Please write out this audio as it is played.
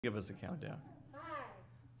Give us a countdown. 5,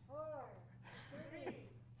 4, 3,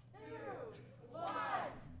 2, 1.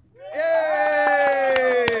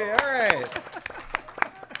 Yay! All right.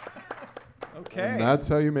 Okay. And that's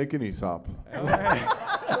how you make an ESOP. All right.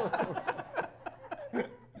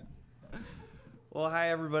 Well, hi,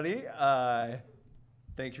 everybody.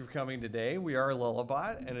 Thank you for coming today. We are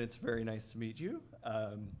Lullabot, and it's very nice to meet you.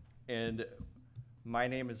 And my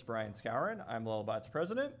name is Brian Scourin. I'm Lullabot's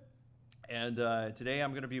president. And today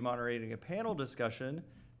I'm going to be moderating a panel discussion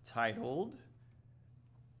titled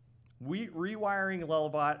Rewiring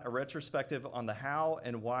Lullabot, a retrospective on the how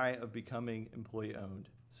and why of becoming employee-owned.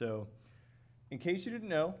 So in case you didn't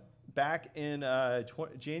know, back in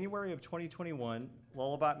January of 2021,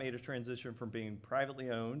 Lullabot made a transition from being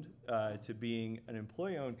privately owned to being an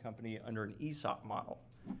employee-owned company under an ESOP model.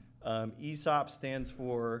 ESOP stands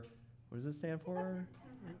for, what does it stand for?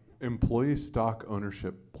 Employee Stock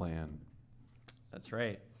Ownership Plan. That's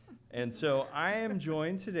right. And so I am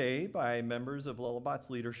joined today by members of Lullabot's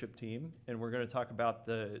leadership team, and we're going to talk about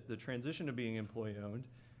the transition to being employee-owned,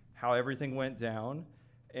 how everything went down,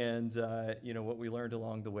 and what we learned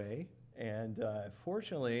along the way. And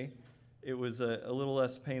fortunately, it was a little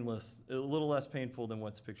less painful than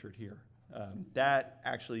what's pictured here. That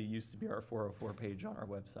actually used to be our 404 page on our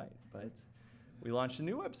website, but we launched a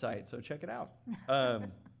new website, so check it out.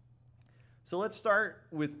 So let's start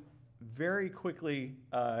with very quickly,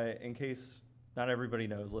 in case not everybody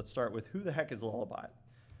knows, let's start with who the heck is Lullabot?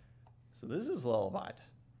 So this is Lullabot.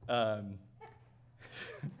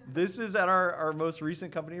 This is at our most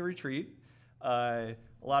recent company retreat. A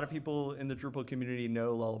lot of people in the Drupal community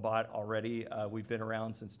know Lullabot already. We've been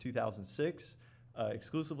around since 2006,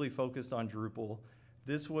 exclusively focused on Drupal.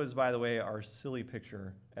 This was, by the way, our silly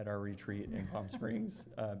picture at our retreat in Palm Springs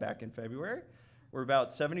back in February. We're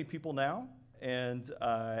about 70 people now. And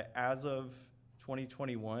as of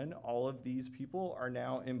 2021, all of these people are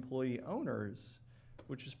now employee owners,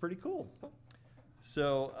 which is pretty cool.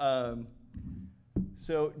 So,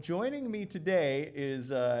 so joining me today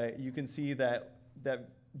is, you can see that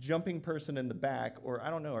jumping person in the back, or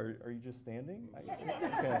I don't know, are you just standing?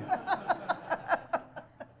 Okay.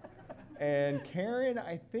 And Karen,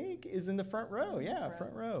 I think, is in the front row. Yeah,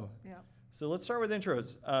 front row. Yeah. So let's start with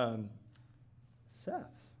intros. Seth.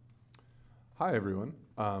 Hi, everyone.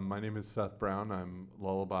 My name is Seth Brown. I'm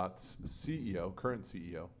Lullabot's CEO, current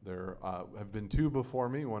CEO. There have been two before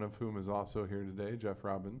me, one of whom is also here today, Jeff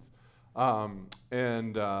Robbins. So I'm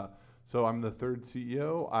the third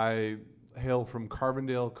CEO. I hail from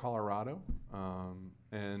Carbondale, Colorado.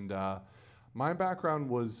 My background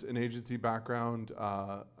was an agency background.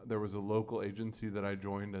 There was a local agency that I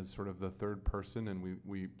joined as sort of the third person, and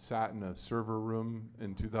we sat in a server room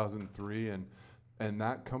in 2003, and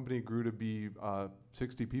that company grew to be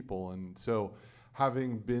 60 people. And so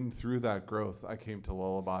having been through that growth, I came to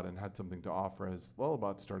Lullabot and had something to offer as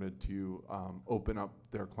Lullabot started to open up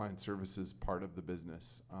their client services part of the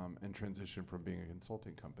business and transition from being a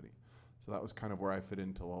consulting company. So that was kind of where I fit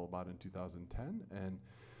into Lullabot in 2010. And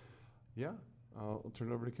yeah, I'll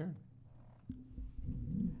turn it over to Karen.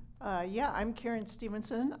 I'm Karen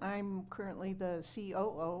Stevenson. I'm currently the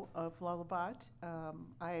COO of Lullabot.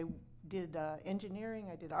 I did engineering,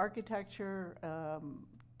 I did architecture,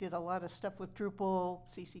 did a lot of stuff with Drupal,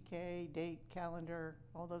 CCK, date, calendar,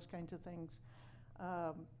 all those kinds of things,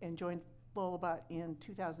 and joined Lullabot in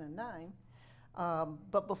 2009.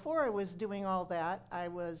 But before I was doing all that, I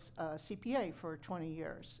was a CPA for 20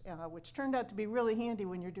 years, which turned out to be really handy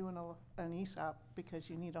when you're doing an ESOP because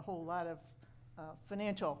you need a whole lot of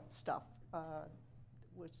financial stuff,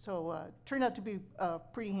 turned out to be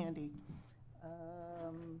pretty handy.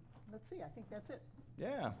 Let's see, I think that's it.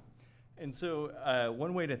 Yeah. And so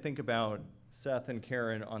one way to think about Seth and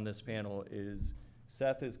Karen on this panel is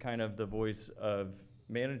Seth is kind of the voice of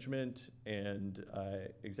management and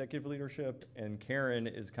executive leadership, and Karen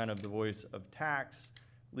is kind of the voice of tax,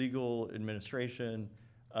 legal, administration.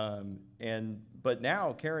 But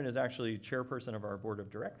now Karen is actually chairperson of our board of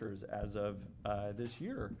directors as of this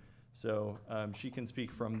year. So she can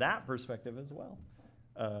speak from that perspective as well,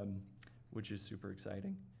 which is super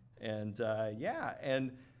exciting. And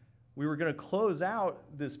and we were going to close out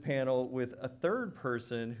this panel with a third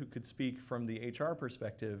person who could speak from the HR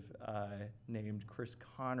perspective, named Chris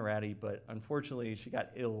Conradi, but unfortunately she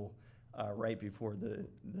got ill right before the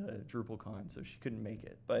DrupalCon, so she couldn't make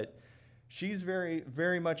it. But she's very,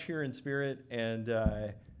 very much here in spirit,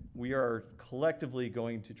 and we are collectively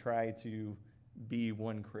going to try to be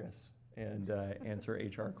one Chris and answer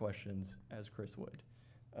HR questions as Chris would.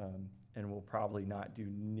 And we'll probably not do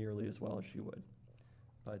nearly as well as she would.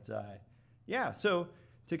 But yeah, so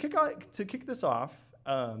to kick this off,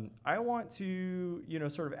 I want to,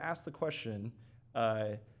 sort of ask the question,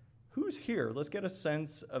 who's here? Let's get a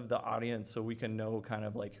sense of the audience so we can know kind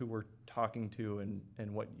of like who we're talking to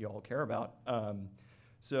and what y'all care about.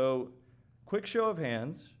 So quick show of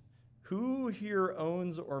hands. Who here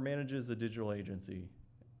owns or manages a digital agency?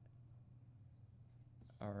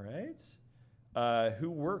 All right. Who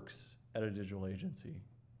works at a digital agency?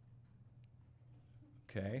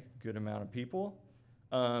 Okay, good amount of people.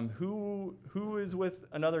 Who is with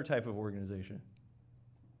another type of organization?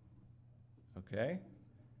 Okay.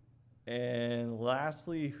 And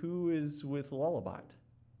lastly, who is with Lullabot?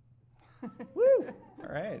 Woo! All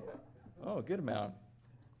right. Oh, good amount.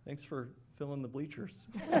 Thanks for filling the bleachers.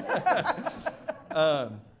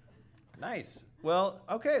 Nice. Well,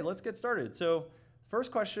 okay, let's get started. So,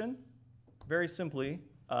 first question, very simply,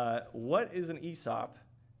 what is an ESOP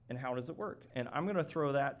and how does it work? And I'm going to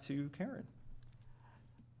throw that to Karen.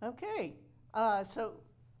 Okay, so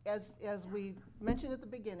as we mentioned at the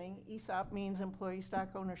beginning, ESOP means Employee Stock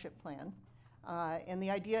Ownership Plan. And the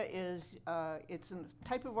idea is it's a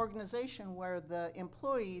type of organization where the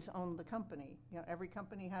employees own the company. Every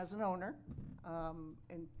company has an owner.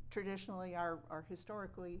 And traditionally,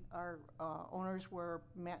 historically, our owners were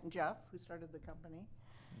Matt and Jeff, who started the company.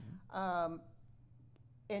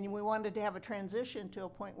 And we wanted to have a transition to a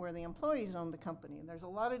point where the employees own the company. And there's a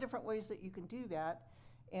lot of different ways that you can do that.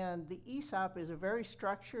 And the ESOP is a very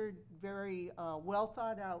structured, very well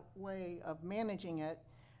thought out way of managing it.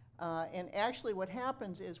 And actually what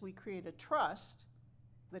happens is we create a trust.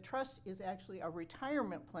 The trust is actually a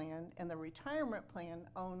retirement plan, and the retirement plan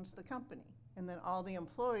owns the company. And then all the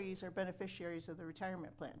employees are beneficiaries of the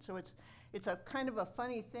retirement plan. So it's a kind of a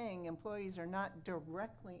funny thing. Employees are not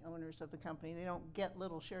directly owners of the company. They don't get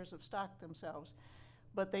little shares of stock themselves,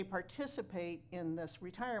 but they participate in this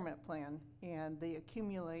retirement plan, and they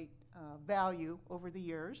accumulate value over the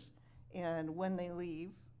years. And when they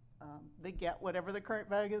leave, they get whatever the current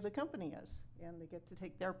value of the company is, and they get to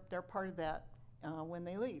take their part of that when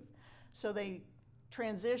they leave. So they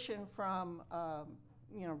transition from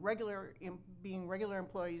being regular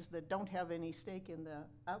employees that don't have any stake in the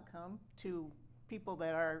outcome to people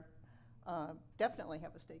that are definitely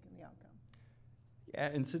have a stake in the outcome. Yeah,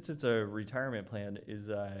 and since it's a retirement plan, is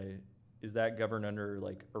that governed under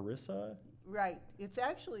like ERISA? Right. It's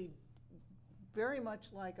actually very much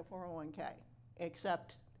like a 401k,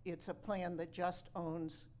 except it's a plan that just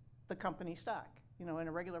owns the company stock. In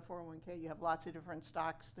a regular 401k, you have lots of different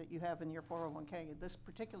stocks that you have in your 401k. This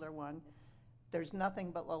particular one, there's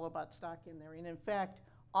nothing but Lullabot stock in there. And in fact,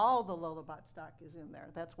 all the Lullabot stock is in there.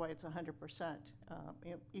 That's why it's 100%.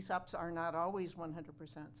 ESOPs are not always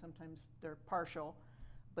 100%. Sometimes they're partial,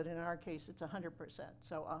 but in our case, it's 100%.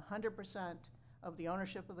 So 100% of the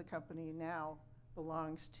ownership of the company now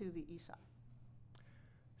belongs to the ESOP.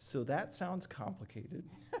 So that sounds complicated.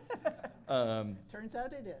 Turns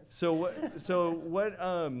out it is. So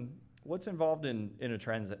what's involved in a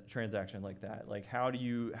transaction like that? Like how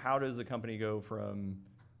does a company go from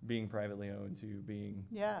being privately owned to being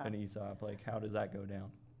an ESOP? Like how does that go down?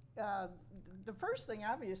 The first thing,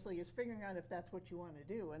 obviously, is figuring out if that's what you want to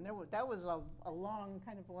do. And that was a long,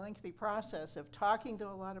 kind of lengthy process of talking to a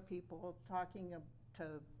lot of people, talking to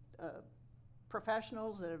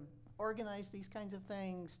professionals that have organized these kinds of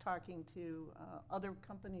things, talking to other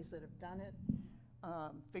companies that have done it,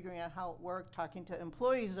 figuring out how it worked, talking to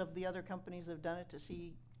employees of the other companies that have done it to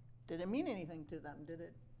see, did it mean anything to them?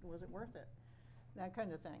 Was it worth it? That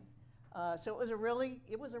kind of thing. So it was a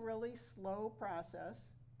really slow process.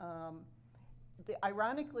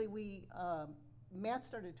 Ironically, Matt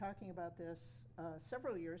started talking about this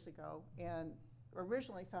several years ago, and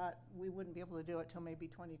originally thought we wouldn't be able to do it till maybe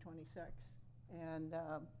 2026. And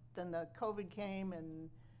then the COVID came, and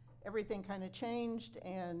everything kind of changed,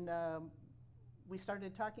 and we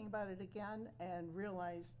started talking about it again, and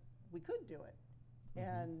realized we could do it.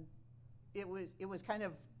 And it was kind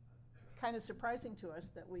of surprising to us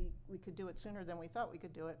that we could do it sooner than we thought we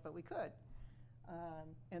could do it, but we could.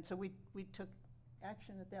 And so we took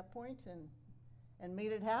action at that point and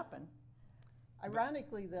made it happen.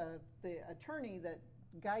 Ironically, the attorney that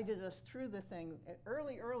guided us through the thing,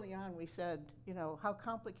 early on we said, how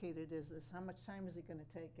complicated is this? How much time is it going to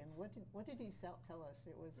take? And what did he tell us?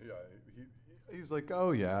 It was he's like,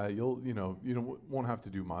 oh yeah, you won't have to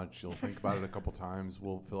do much. You'll think about it a couple times.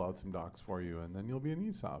 We'll fill out some docs for you, and then you'll be an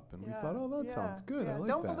ESOP. And we thought, oh, that sounds good. I like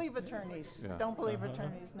Don't that. believe attorneys. Yeah. Don't believe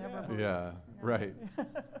attorneys. Never believe. Yeah, right.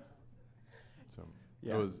 So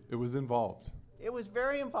it was involved. It was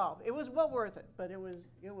very involved. It was well worth it, but it was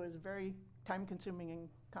very time-consuming and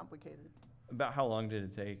complicated. About how long did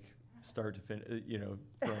it take start to finish,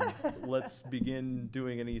 from let's begin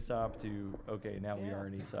doing an ESOP to, okay, now we are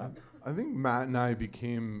an ESOP? I think Matt and I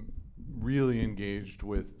became really engaged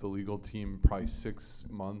with the legal team probably 6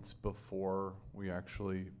 months before we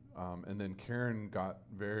actually, and then Karen got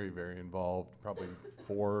very, very involved probably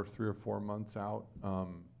 3 or 4 months out.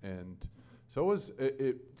 And so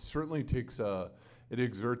it certainly it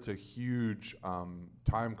exerts a huge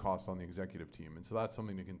time cost on the executive team. And so that's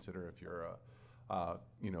something to consider if you're a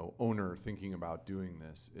owner thinking about doing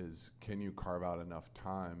this, is can you carve out enough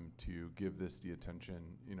time to give this the attention,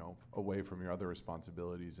 away from your other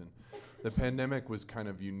responsibilities. And the pandemic was kind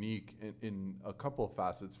of unique in a couple of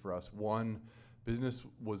facets for us. One, business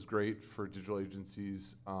was great for digital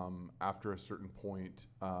agencies after a certain point.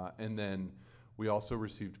 And then we also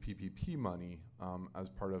received PPP money as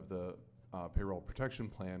part of the payroll protection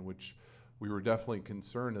plan, which we were definitely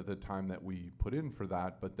concerned at the time that we put in for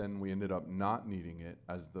that, but then we ended up not needing it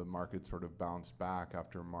as the market sort of bounced back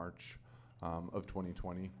after March of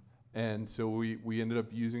 2020. And so we ended up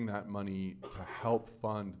using that money to help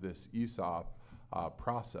fund this ESOP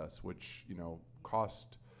process, which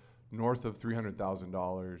cost north of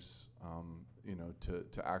 $300,000,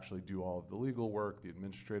 to actually do all of the legal work, the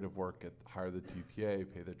administrative work, hire the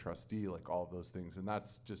TPA, pay the trustee, like all of those things. And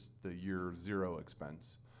that's just the year zero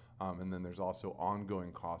expense. And then there's also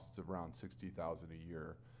ongoing costs of around $60,000 a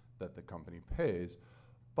year that the company pays.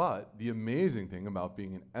 But the amazing thing about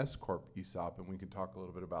being an S Corp ESOP, and we can talk a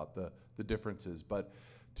little bit about the differences, but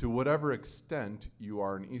to whatever extent you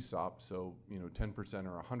are an ESOP, so 10%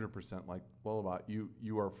 or 100% like Lullabot,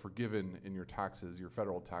 you are forgiven in your taxes, your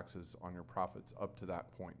federal taxes on your profits up to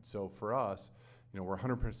that point. So for us, we're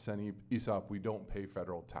 100% ESOP, we don't pay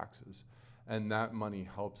federal taxes. And that money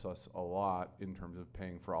helps us a lot in terms of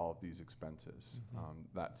paying for all of these expenses,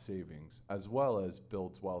 that savings, as well as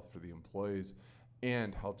builds wealth for the employees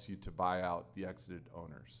and helps you to buy out the exited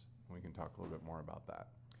owners. And we can talk a little bit more about that.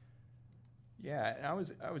 Yeah, and I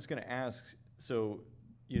was going to ask, so,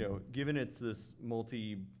 given it's this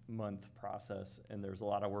multi-month process and there's a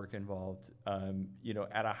lot of work involved,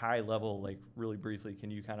 at a high level, like really briefly,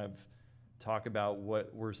 can you kind of talk about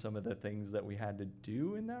what were some of the things that we had to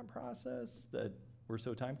do in that process that were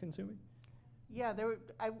so time consuming? Yeah,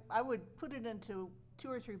 I would put it into 2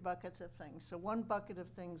 or 3 buckets of things. So one bucket of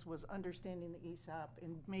things was understanding the ESOP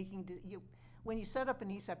and when you set up an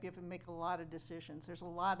ESOP, you have to make a lot of decisions. There's a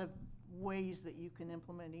lot of ways that you can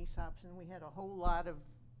implement ESOPs, and we had a whole lot of,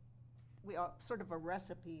 sort of a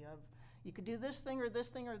recipe of, you could do this thing or this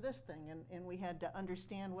thing or this thing, and we had to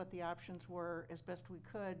understand what the options were as best we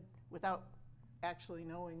could without actually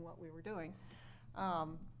knowing what we were doing.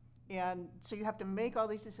 And so you have to make all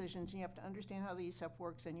these decisions, and you have to understand how the ESOP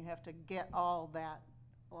works, and you have to get all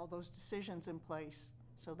those decisions in place.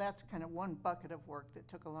 So that's kind of one bucket of work that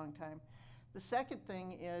took a long time. The second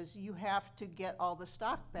thing is you have to get all the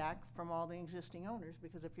stock back from all the existing owners,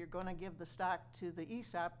 because if you're going to give the stock to the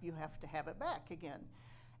ESOP, you have to have it back again.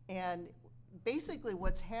 And basically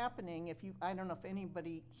what's happening, I don't know if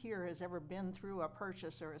anybody here has ever been through a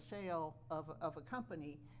purchase or a sale of a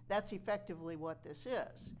company, that's effectively what this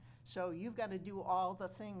is. So you've got to do all the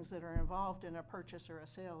things that are involved in a purchase or a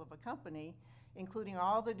sale of a company, including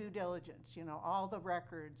all the due diligence, all the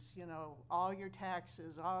records, all your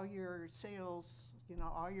taxes, all your sales,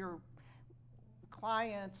 all your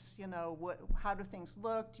clients, how do things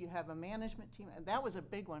look? Do you have a management team? And that was a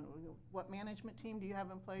big one. What management team do you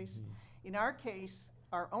have in place? In our case,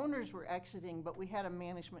 our owners were exiting, but we had a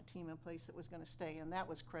management team in place that was going to stay, and that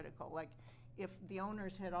was critical. Like, if the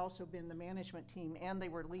owners had also been the management team and they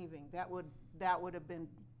were leaving, that would have been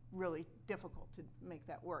really difficult to make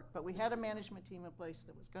that work. But we had a management team in place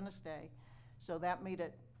that was going to stay, so that made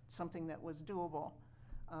it something that was doable.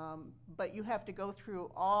 But you have to go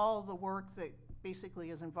through all the work that basically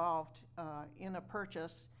is involved in a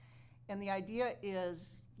purchase, and the idea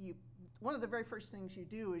is one of the very first things you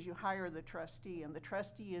do is you hire the trustee, and the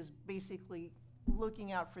trustee is basically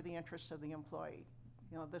looking out for the interests of the employee.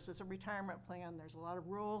 This is a retirement plan. There's a lot of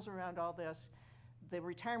rules around all this. The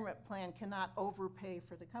retirement plan cannot overpay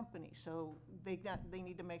for the company, so they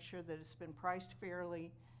need to make sure that it's been priced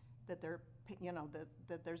fairly, that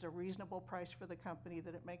that there's a reasonable price for the company,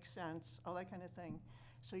 that it makes sense, all that kind of thing.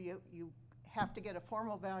 So you have to get a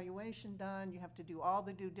formal valuation done. You have to do all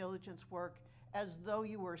the due diligence work as though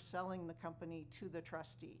you were selling the company to the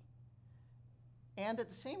trustee. And at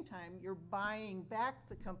the same time, you're buying back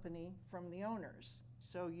the company from the owners.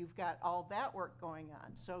 So you've got all that work going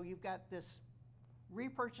on. So you've got this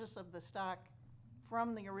repurchase of the stock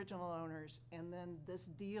from the original owners, and then this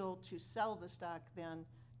deal to sell the stock then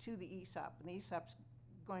to the ESOP. And the ESOP's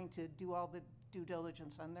going to do all the due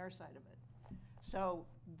diligence on their side of it. So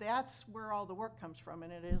that's where all the work comes from,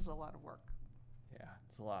 and it is a lot of work. Yeah,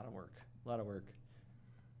 it's a lot of work. A lot of work.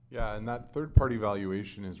 Yeah, and that third-party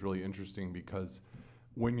valuation is really interesting because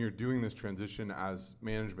when you're doing this transition as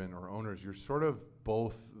management or owners, you're sort of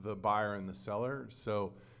both the buyer and the seller.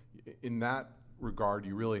 So in that regard,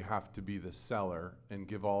 you really have to be the seller and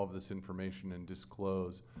give all of this information and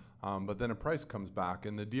disclose. But then a price comes back,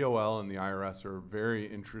 and the DOL and the IRS are very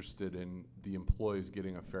interested in the employees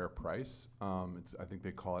getting a fair price. I think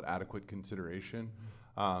they call it adequate consideration.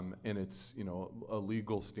 And it's, you know, a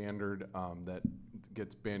legal standard that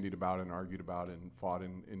gets bandied about and argued about and fought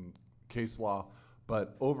in case law.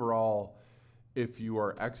 But overall, if you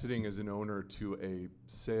are exiting as an owner to a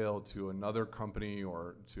sale to another company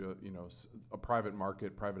or to, you know, a private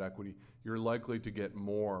market, private equity, you're likely to get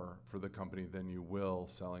more for the company than you will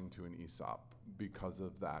selling to an ESOP because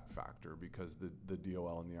of that factor, because the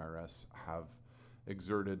DOL and the IRS have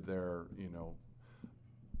exerted their, you know,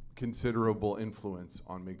 considerable influence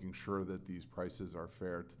on making sure that these prices are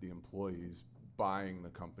fair to the employees buying the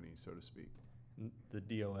company, so to speak. The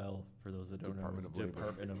DOL, for those that don't know, Department is of Labor.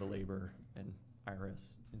 Department of Labor and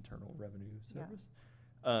IRS, Internal Revenue Yeah. Service.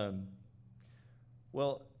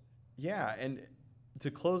 Well, yeah, and to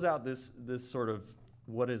close out this sort of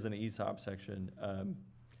what is an ESOP section,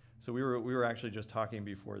 so we were actually just talking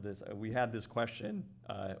before this. We had this question: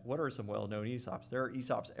 what are some well-known ESOPs? There are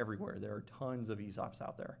ESOPs everywhere. There are tons of ESOPs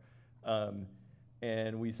out there.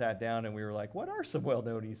 And we sat down and we were like, what are some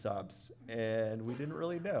well-known ESOPs? And we didn't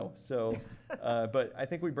really know. So, but I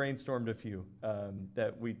think we brainstormed a few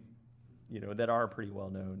that we, you know, that are pretty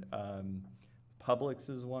well-known.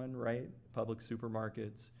 Publix is one, right? Publix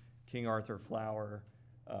supermarkets, King Arthur Flour.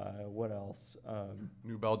 What else?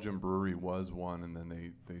 New Belgium Brewery was one, and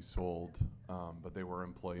then they sold, but they were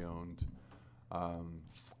employee-owned.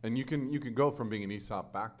 And you can go from being an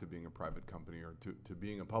ESOP back to being a private company or to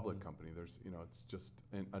being a public company. There's, you know, it's just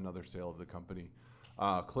another sale of the company.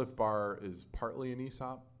 Cliff Bar is partly an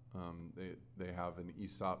ESOP. They have an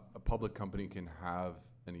ESOP. A public company can have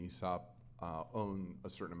an ESOP own a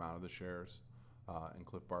certain amount of the shares, and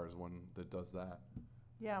Cliff Bar is one that does that.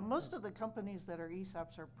 Yeah, most of the companies that are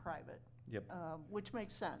ESOPs are private. Yep. Which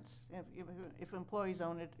makes sense. If employees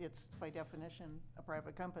own it, it's by definition a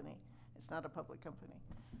private company. It's not a public company.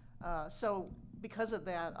 So because of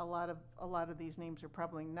that, a lot of these names are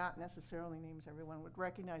probably not necessarily names everyone would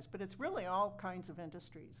recognize, but it's really all kinds of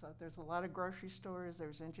industries. There's a lot of grocery stores,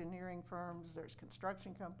 there's engineering firms, there's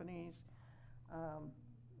construction companies,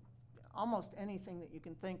 almost anything that you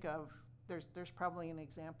can think of. There's probably an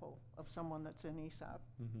example of someone that's in ESOP.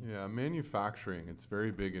 Mm-hmm. Yeah, manufacturing, it's very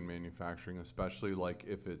big in manufacturing, especially like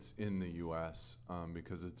if it's in the US,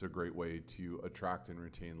 because it's a great way to attract and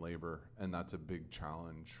retain labor, and that's a big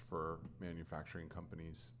challenge for manufacturing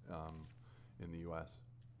companies in the US.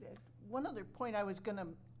 One other point I was gonna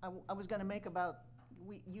make about,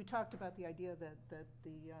 you talked about the idea that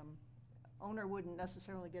the owner wouldn't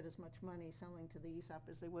necessarily get as much money selling to the ESOP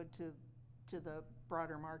as they would to the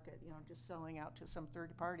broader market, you know, just selling out to some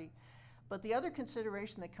third party. But the other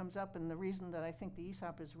consideration that comes up, and the reason that I think the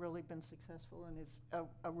ESOP has really been successful and is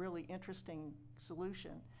a really interesting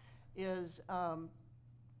solution, is,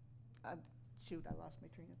 shoot, I lost my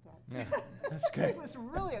train of thought. Yeah, that's good. It was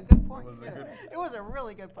really a good point. It was a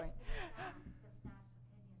really good point.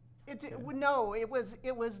 No, it was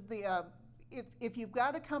the, if you've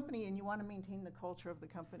got a company and you want to maintain the culture of the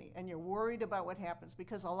company and you're worried about what happens,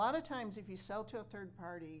 because a lot of times if you sell to a third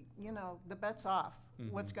party, you know, the bet's off.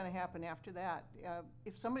 Mm-hmm. What's going to happen after that?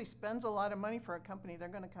 If somebody spends a lot of money for a company, they're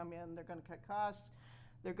going to come in, they're going to cut costs,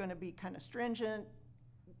 they're going to be kind of stringent.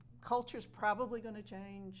 Culture's probably going to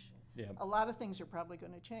change. Yeah. A lot of things are probably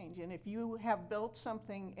going to change. And if you have built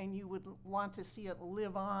something and you would want to see it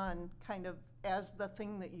live on kind of as the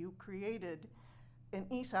thing that you created, an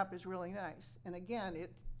ESOP is really nice. And again,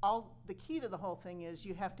 the key to the whole thing is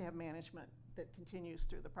you have to have management that continues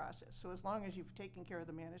through the process. So as long as you've taken care of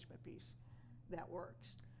the management piece, that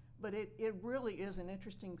works. But it really is an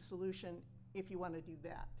interesting solution if you want to do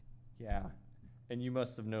that. Yeah. And you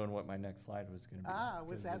must have known what my next slide was going to be.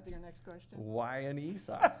 Was that your next question? Why an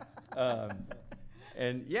ESOP?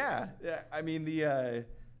 And yeah, I mean,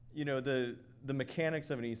 you know, the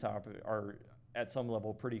mechanics of an ESOP are at some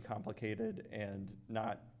level pretty complicated and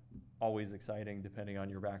not always exciting depending on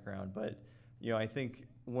your background. But, you know, I think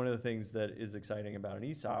one of the things that is exciting about an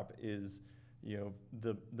ESOP is, you know,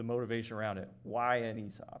 the motivation around it. Why an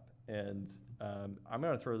ESOP? And I'm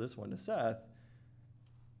going to throw this one to Seth.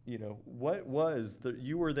 You know, what was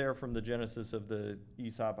you were there from the genesis of the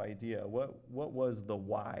ESOP idea. What was the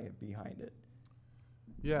why behind it?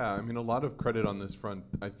 Yeah, I mean, a lot of credit on this front,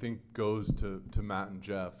 I think, goes to Matt and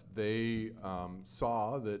Jeff. They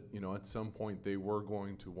saw that, at some point they were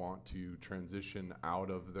going to want to transition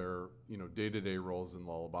out of their, day-to-day roles in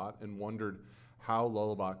Lullabot, and wondered how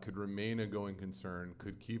Lullabot could remain a going concern,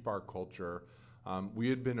 could keep our culture. We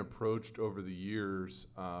had been approached over the years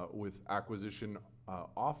with acquisition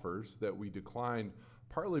offers that we declined,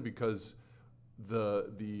 partly because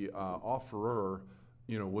the offerer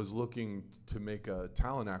was looking to make a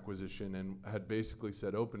talent acquisition and had basically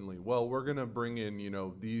said openly, well, we're going to bring in,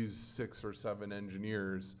 these 6 or 7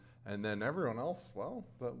 engineers, and then everyone else, well,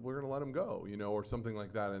 we're going to let them go, or something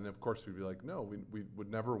like that. And of course we'd be like, no, we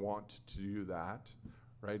would never want to do that.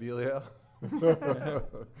 Right, Elia?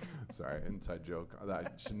 Sorry, inside joke. I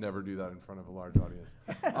should never do that in front of a large audience.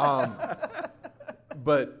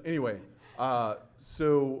 But anyway,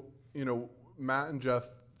 so, Matt and Jeff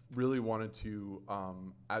really wanted to,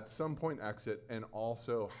 at some point, exit and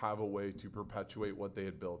also have a way to perpetuate what they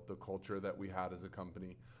had built, the culture that we had as a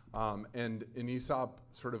company. And an ESOP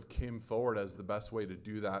sort of came forward as the best way to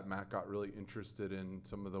do that. Matt got really interested in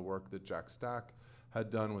some of the work that Jack Stack had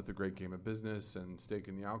done with the Great Game of Business and Stake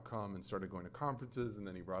in the Outcome, and started going to conferences, and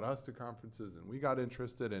then he brought us to conferences, and we got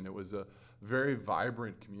interested, and it was a very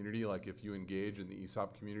vibrant community. Like, if you engage in the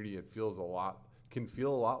ESOP community, it can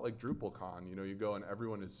feel a lot like DrupalCon. You go and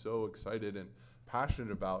everyone is so excited and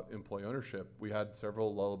passionate about employee ownership. We had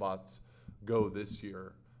several Lullabots go this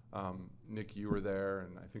year. Nick, you were there,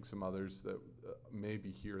 and I think some others that may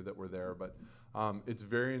be here that were there, but it's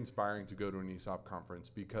very inspiring to go to an ESOP conference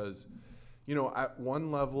because at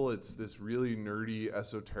one level, it's this really nerdy,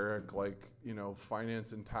 esoteric,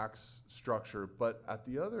 finance and tax structure. But at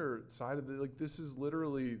the other side of it, this is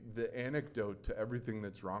literally the antidote to everything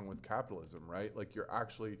that's wrong with capitalism, right? Like, you're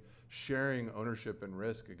actually sharing ownership and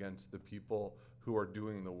risk against the people who are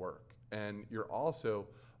doing the work. And you're also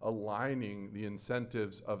aligning the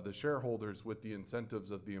incentives of the shareholders with the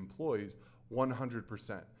incentives of the employees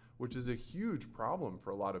 100%. Which is a huge problem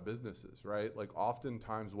for a lot of businesses, right? Like,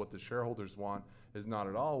 oftentimes what the shareholders want is not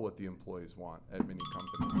at all what the employees want at many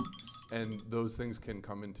companies. And those things can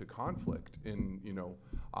come into conflict in,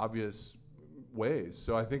 obvious ways.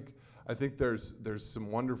 So I think there's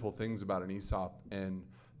some wonderful things about an ESOP, and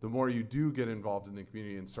the more you do get involved in the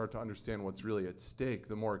community and start to understand what's really at stake,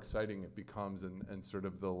 the more exciting it becomes, and sort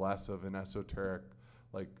of the less of an esoteric,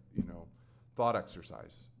 thought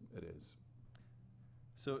exercise it is.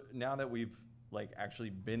 So now that we've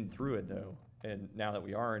actually been through it though, and now that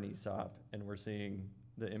we are an ESOP and we're seeing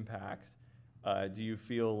the impacts, do you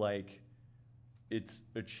feel like it's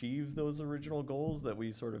achieved those original goals that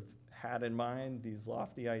we sort of had in mind, these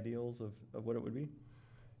lofty ideals of what it would be?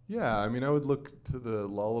 Yeah, I mean, I would look to the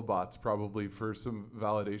Lullabots probably for some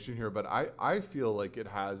validation here, but I feel like it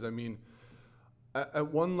has. I mean, at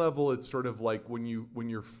one level, it's sort of like when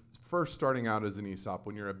you're first starting out as an ESOP,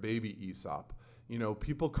 when you're a baby ESOP,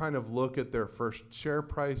 people kind of look at their first share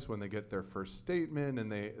price when they get their first statement,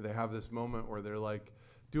 and they have this moment where they're like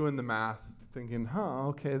doing the math, thinking,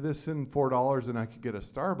 okay, this in $4 and I could get a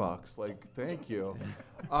Starbucks, thank you.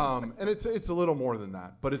 And it's a little more than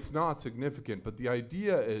that, but it's not significant. But the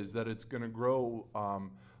idea is that it's going to grow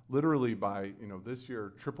literally by, this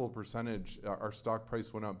year, triple percentage. Our stock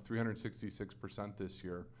price went up 366% this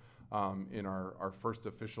year in our first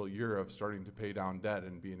official year of starting to pay down debt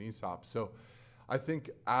and be an ESOP. So I think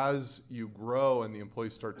as you grow and the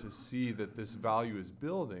employees start to see that this value is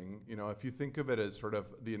building, if you think of it as sort of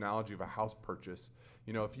the analogy of a house purchase,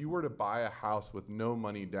 if you were to buy a house with no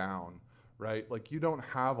money down, right? You don't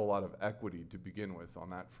have a lot of equity to begin with on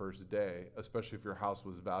that first day, especially if your house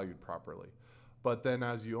was valued properly. But then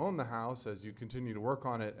as you own the house, as you continue to work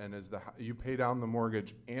on it, and as you pay down the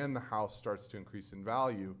mortgage and the house starts to increase in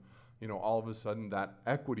value, all of a sudden that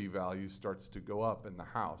equity value starts to go up in the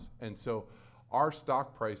house. And so our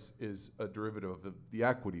stock price is a derivative of the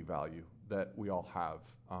equity value that we all have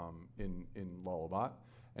in Lullabot.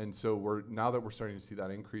 And so now that we're starting to see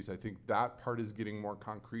that increase, I think that part is getting more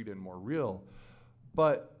concrete and more real.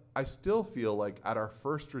 But I still feel like at our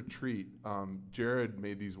first retreat, Jared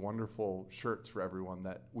made these wonderful shirts for everyone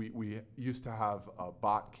that we used to have a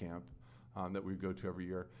bot camp that we go to every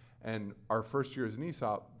year. And our first year as an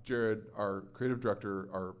ESOP, Jared, our creative director,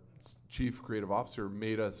 our chief creative officer,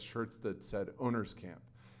 made us shirts that said Owners Camp.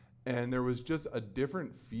 And there was just a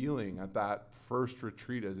different feeling at that first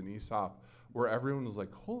retreat as an ESOP where everyone was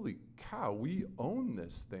like, holy cow, we own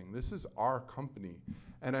this thing. This is our company.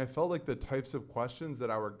 And I felt like the types of questions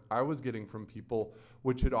that I was getting from people,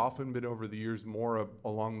 which had often been over the years more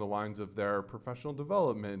along the lines of their professional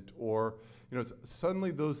development, or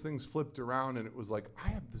suddenly those things flipped around, and it was like, I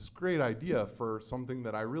have this great idea for something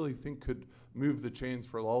that I really think could move the chains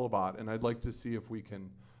for Lullabot, and I'd like to see if we can.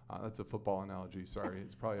 That's a football analogy. Sorry,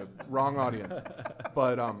 it's probably a wrong audience,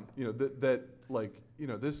 but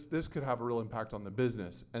this could have a real impact on the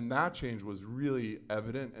business, and that change was really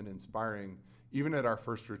evident and inspiring, even at our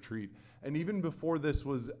first retreat, and even before this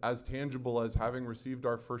was as tangible as having received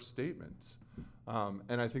our first statements,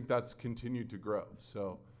 and I think that's continued to grow.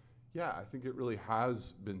 So, yeah, I think it really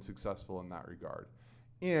has been successful in that regard.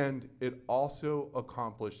 And it also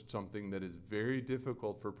accomplished something that is very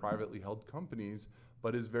difficult for privately held companies,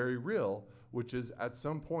 but is very real, which is at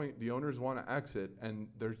some point the owners want to exit, and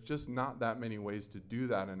there's just not that many ways to do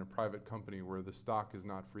that in a private company where the stock is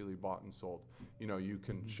not freely bought and sold. You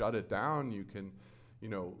can shut it down, you can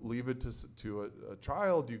leave it to a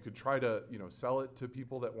child, you could try to sell it to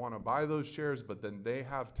people that want to buy those shares, but then they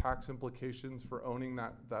have tax implications for owning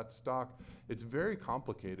that stock. It's very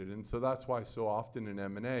complicated, and so that's why so often in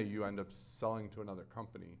M&A you end up selling to another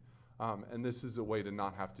company, and this is a way to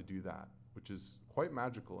not have to do that, which is quite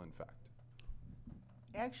magical, in fact.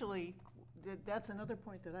 Actually, that's another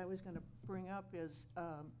point that I was going to bring up is,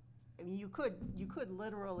 you could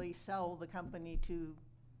literally sell the company to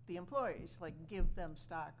the employees, like give them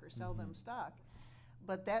stock or sell them stock,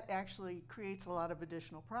 but that actually creates a lot of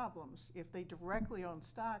additional problems. If they directly own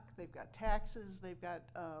stock, they've got taxes, they've got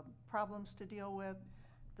problems to deal with.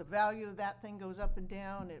 The value of that thing goes up and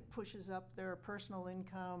down. It pushes up their personal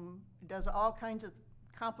income. It does all kinds of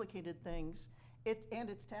complicated things. And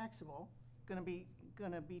it's taxable, going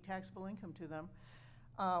to be taxable income to them.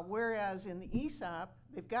 Whereas in the ESOP,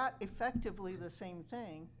 they've got effectively the same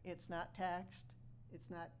thing. It's not taxed. It's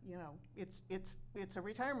not, it's a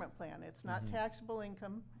retirement plan. It's not taxable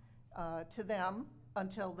income to them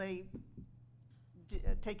until they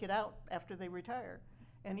take it out after they retire.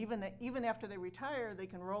 And even after they retire, they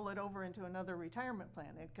can roll it over into another retirement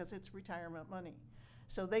plan because it's retirement money.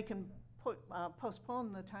 So they can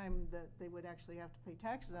postpone the time that they would actually have to pay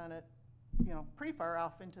taxes on it, pretty far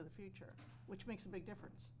off into the future, which makes a big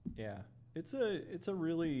difference. Yeah, it's a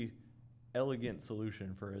really elegant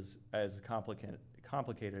solution for as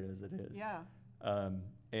complicated as it is. Yeah.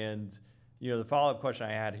 And the follow-up question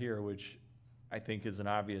I had here, which I think is an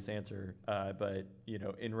obvious answer, but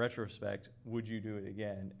in retrospect, would you do it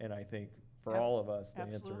again? And I think for all of us, the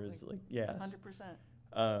answer is like yes.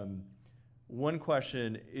 100%. One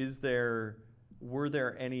question, were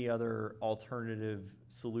there any other alternative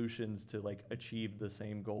solutions to like achieve the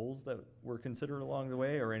same goals that were considered along the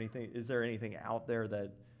way, or anything? Is there anything out there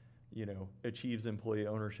that, achieves employee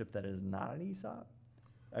ownership that is not an ESOP?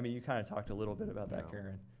 I mean, you kind of talked a little bit about that,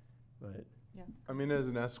 Karen, but. Yeah. I mean, as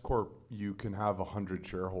an S Corp, you can have 100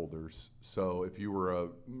 shareholders. So if you were a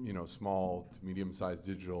small to medium-sized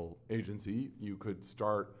digital agency, you could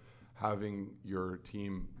start having your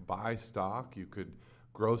team buy stock. You could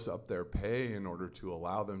gross up their pay in order to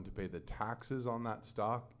allow them to pay the taxes on that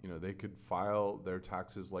stock. They could file their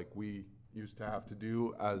taxes like we used to have to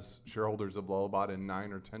do as shareholders of Lullabot in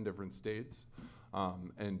 9 or 10 different states,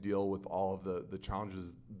 and deal with all of the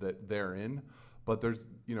challenges that they're in. But there's,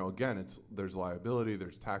 again, there's liability,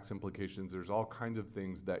 there's tax implications, there's all kinds of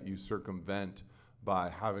things that you circumvent by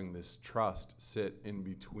having this trust sit in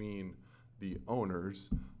between the owners,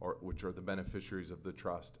 which are the beneficiaries of the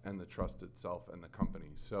trust, and the trust itself and the company.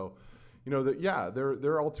 So,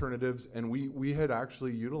 there are alternatives, and we had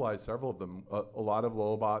actually utilized several of them. A lot of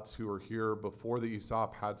Lullabots who were here before the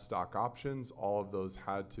ESOP had stock options. All of those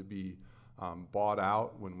had to be bought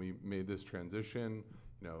out when we made this transition.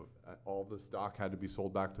 All the stock had to be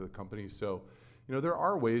sold back to the company. So, there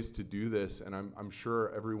are ways to do this, and I'm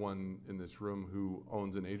sure everyone in this room who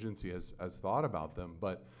owns an agency has thought about them.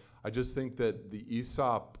 But I just think that the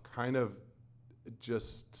ESOP kind of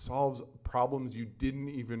just solves problems you didn't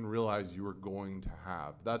even realize you were going to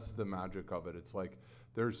have. That's the magic of it. It's like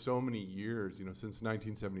there's so many years, since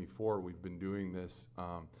 1974, we've been doing this.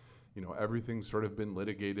 Everything's sort of been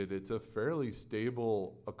litigated. It's a fairly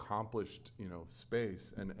stable, accomplished,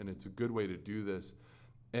 space, and it's a good way to do this.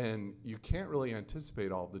 And you can't really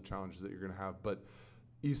anticipate all of the challenges that you're going to have, but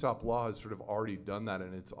ESOP law has sort of already done that,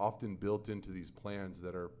 and it's often built into these plans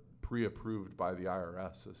that are pre-approved by the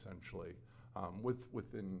IRS, essentially,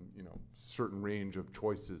 within certain range of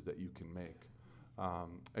choices that you can make.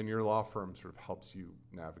 And your law firm sort of helps you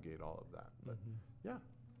navigate all of that. But yeah.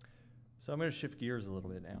 So I'm going to shift gears a little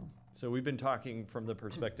bit now. So we've been talking from the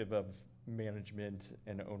perspective of management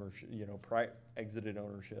and ownership, exited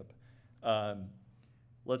ownership.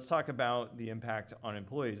 Let's talk about the impact on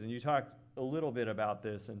employees. And you talked a little bit about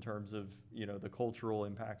this in terms of, the cultural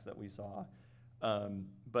impacts that we saw.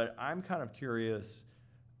 But I'm kind of curious,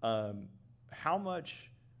 how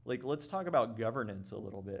much, let's talk about governance a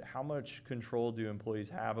little bit. How much control do employees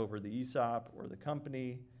have over the ESOP or the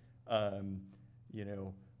company? How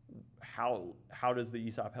does the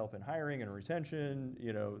ESOP help in hiring and retention?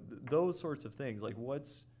 Those sorts of things.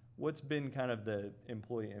 What's been kind of the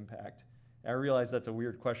employee impact? I realize that's a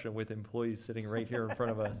weird question with employees sitting right here in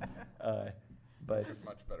front of us, but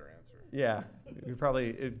Much better answer. yeah, we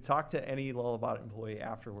probably talk to any Lullabot employee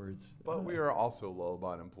afterwards. But we are also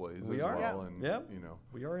Lullabot employees We as are, well, yeah. and Yeah.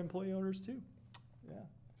 We are employee owners too. Yeah.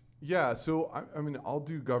 Yeah. So I mean, I'll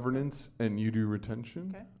do governance and you do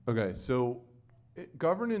retention. Okay. So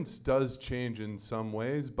governance does change in some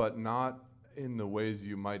ways, but not in the ways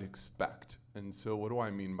you might expect. And so, what do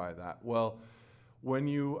I mean by that? Well, when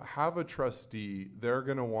you have a trustee, they're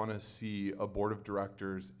going to want to see a board of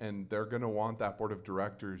directors, and they're going to want that board of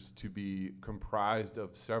directors to be comprised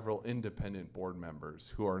of several independent board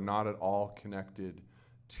members who are not at all connected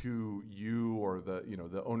to you or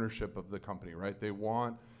the ownership of the company, right? They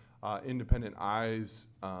want independent eyes,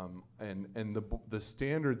 and the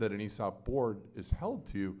standard that an ESOP board is held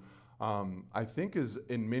to, I think, is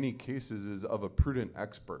in many cases is of a prudent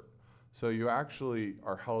expert. So you actually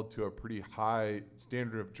are held to a pretty high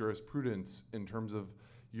standard of jurisprudence in terms of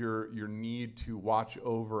your need to watch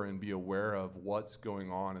over and be aware of what's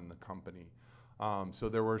going on in the company. So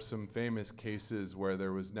there were some famous cases where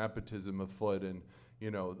there was nepotism afoot, and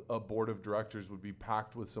a board of directors would be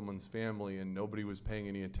packed with someone's family and nobody was paying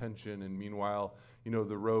any attention. And meanwhile,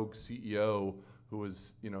 the rogue CEO, who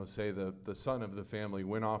was, say the son of the family,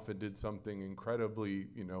 went off and did something incredibly,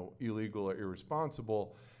 illegal or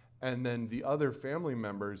irresponsible. And then the other family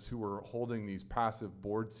members who were holding these passive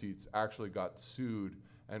board seats actually got sued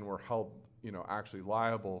and were held, actually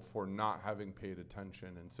liable for not having paid attention.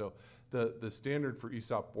 And so the standard for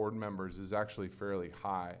ESOP board members is actually fairly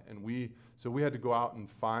high. And we had to go out and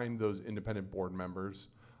find those independent board members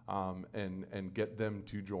and get them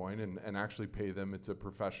to join and actually pay them. It's a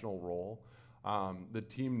professional role. The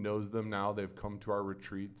team knows them now. They've come to our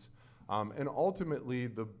retreats. And ultimately,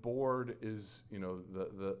 the board is,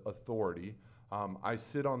 the authority. I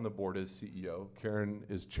sit on the board as CEO. Karen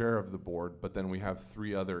is chair of the board, but then we have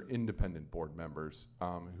 3 other independent board members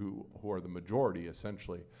who are the majority,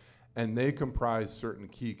 essentially. And they comprise certain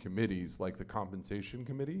key committees, like the compensation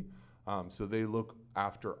committee. So they look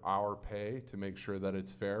after our pay to make sure that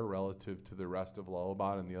it's fair relative to the rest of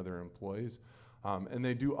Lullabot and the other employees. And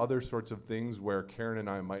they do other sorts of things where Karen and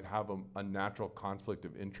I might have a natural conflict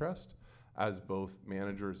of interest as both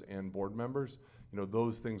managers and board members.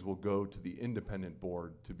 Those things will go to the independent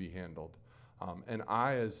board to be handled. And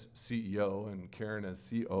I, as CEO, and Karen as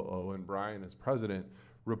COO, and Brian as president,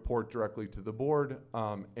 report directly to the board.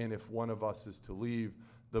 And if one of us is to leave,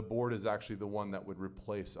 the board is actually the one that would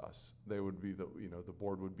replace us. They would be the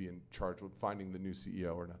board would be in charge of finding the new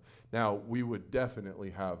CEO or not. Now, we would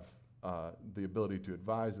definitely have the ability to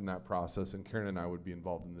advise in that process, and Karen and I would be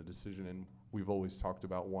involved in the decision. And we've always talked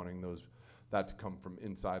about wanting that to come from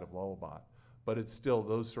inside of Lullabot. But it's still,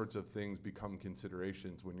 those sorts of things become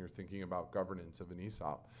considerations when you're thinking about governance of an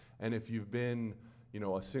ESOP. And if you've been,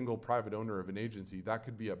 a single private owner of an agency, that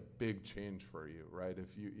could be a big change for you, right?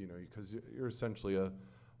 If because you're essentially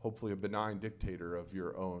hopefully a benign dictator of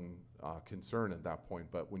your own concern at that point.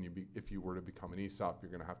 But if you were to become an ESOP,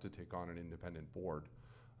 you're going to have to take on an independent board.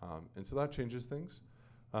 And so that changes things.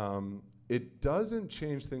 It doesn't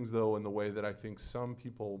change things, though, in the way that I think some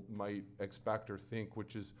people might expect or think,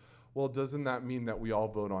 which is, well, doesn't that mean that we all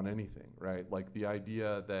vote on anything, right? Like the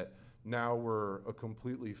idea that now we're a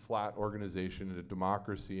completely flat organization in a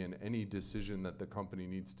democracy, and any decision that the company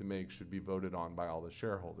needs to make should be voted on by all the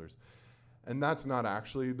shareholders. And that's not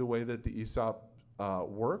actually the way that the ESOP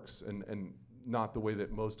works, and not the way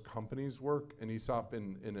that most companies work. An ESOP,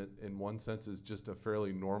 in one sense, is just a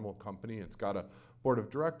fairly normal company. It's got a board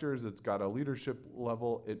of directors, it's got a leadership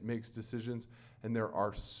level, it makes decisions, and there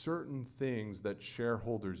are certain things that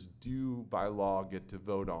shareholders do by law get to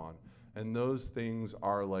vote on. And those things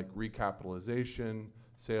are like recapitalization,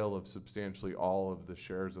 sale of substantially all of the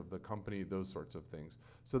shares of the company, those sorts of things.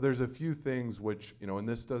 So there's a few things which, and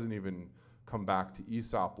this doesn't even come back to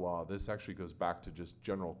ESOP law. This actually goes back to just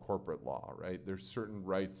general corporate law, right? There's certain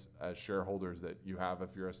rights as shareholders that you have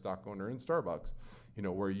if you're a stock owner in Starbucks,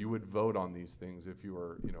 where you would vote on these things if you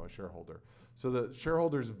were, a shareholder. So the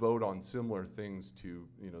shareholders vote on similar things to,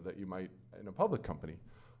 that you might in a public company.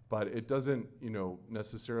 but it doesn't,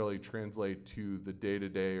 necessarily translate to the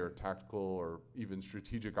day-to-day or tactical or even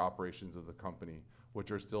strategic operations of the company,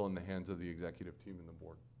 which are still in the hands of the executive team and the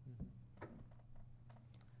board.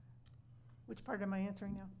 Which part am I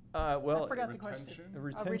answering now? Well, I forgot the retention? question.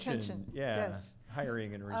 retention. Retention, Yeah. yes.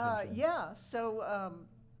 Hiring and retention. Yeah, so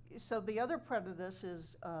the other part of this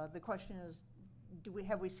is, the question is,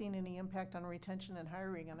 have we seen any impact on retention and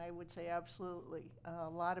hiring? And I would say absolutely. A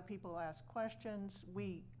lot of people ask questions.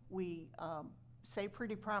 We say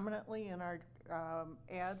pretty prominently in our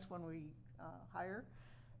ads when we hire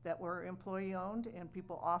that we're employee-owned, and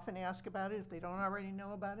people often ask about it. If they don't already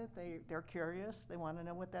know about it, they're curious. They want to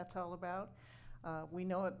know what that's all about. We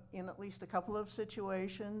know it in at least a couple of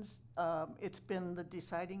situations. It's been the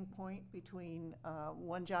deciding point between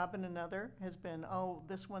one job and another has been, oh,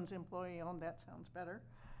 this one's employee-owned, that sounds better.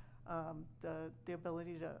 The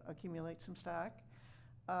ability to accumulate some stock.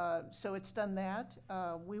 So it's done that.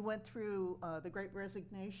 We went through the Great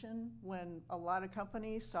Resignation when a lot of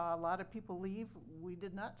companies saw a lot of people leave. We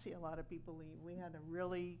did not see a lot of people leave. We had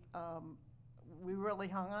we really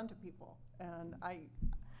hung on to people. And I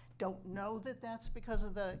don't know that that's because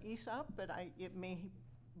of the ESOP, but it may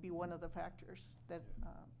be one of the factors that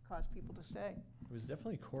caused people to stay. It was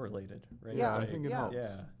definitely correlated, right? Yeah, I Like, think it helps.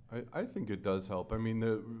 Yeah. I think it does help. I mean,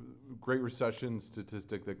 the Great Recession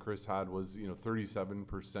statistic that Chris had was,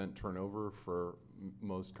 37% turnover for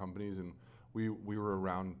most companies, and we were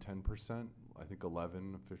around 10%, I think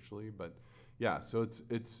 11 officially, but yeah, so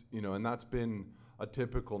it's and that's been a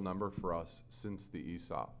typical number for us since the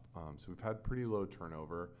ESOP. So we've had pretty low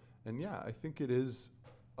turnover, and yeah, I think it is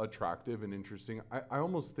attractive and interesting. I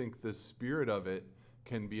almost think the spirit of it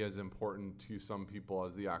can be as important to some people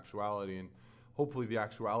as the actuality, and hopefully the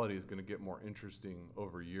actuality is going to get more interesting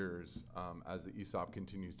over years as the ESOP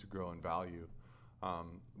continues to grow in value.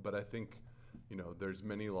 But I think, there's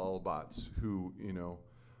many Lullabots who,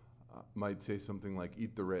 might say something like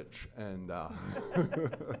 "eat the rich," and I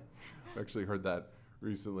actually heard that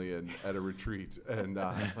recently at a retreat, and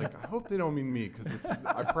it's like, I hope they don't mean me, because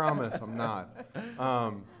I promise I'm not.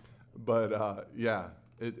 Yeah,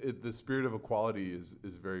 the spirit of equality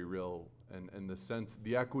is very real, and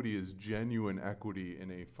the equity is genuine equity in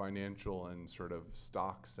a financial and sort of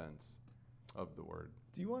stock sense of the word.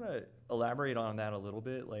 Do you want to elaborate on that a little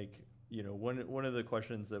bit? Like, one of the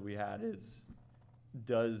questions that we had is,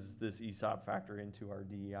 does this ESOP factor into our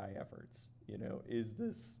DEI efforts?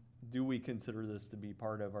 Do we consider this to be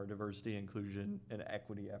part of our diversity, inclusion, and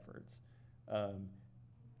equity efforts?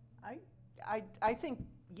 I think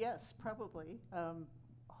yes, probably.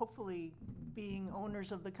 Hopefully, being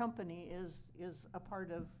owners of the company is a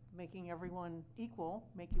part of making everyone equal,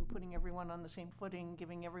 putting everyone on the same footing,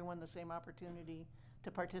 giving everyone the same opportunity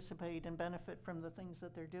to participate and benefit from the things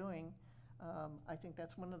that they're doing. I think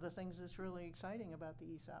that's one of the things that's really exciting about the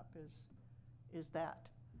ESOP is that.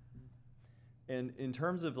 And in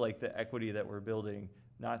terms of like the equity that we're building,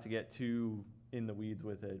 not to get too in the weeds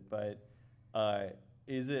with it, but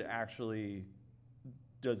is it actually,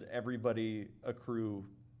 does everybody accrue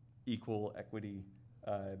equal equity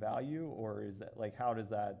value, or is that, like, how does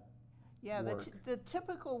that work? The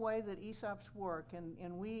typical way that ESOPs work,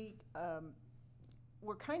 and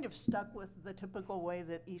we're kind of stuck with the typical way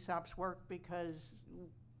that ESOPs work, because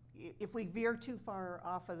if we veer too far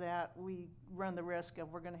off of that, we run the risk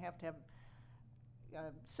of we're going to have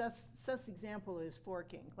Seth's example is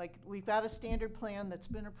forking. Like, we've got a standard plan that's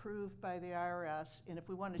been approved by the IRS, and if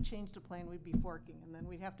we want to change the plan, we'd be forking, and then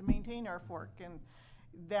we'd have to maintain our fork, and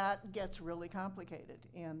that gets really complicated.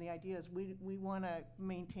 And the idea is we want to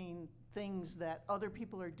maintain things that other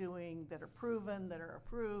people are doing, that are proven, that are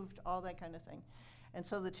approved, all that kind of thing. And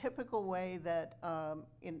so the typical way that,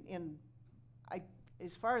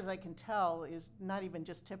 as far as I can tell, is not even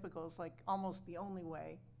just typical, it's like almost the only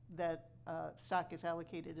way that stock is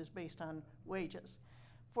allocated is based on wages.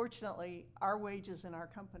 Fortunately, our wages in our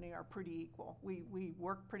company are pretty equal. We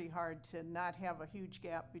work pretty hard to not have a huge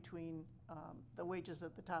gap between the wages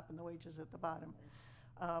at the top and the wages at the bottom.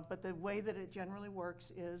 But the way that it generally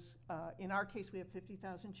works is, in our case, we have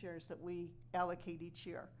 50,000 shares that we allocate each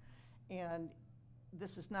year. And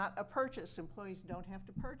this is not a purchase. Employees don't have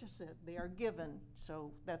to purchase it. They are given.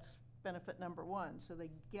 So that's benefit number one. So they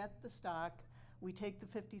get the stock. We take the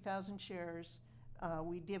 50,000 shares.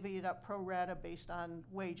 We divvy it up pro rata based on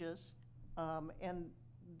wages. And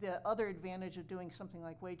the other advantage of doing something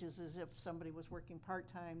like wages is if somebody was working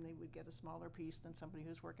part-time, they would get a smaller piece than somebody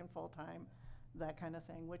who's working full-time, that kind of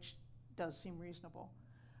thing, which does seem reasonable.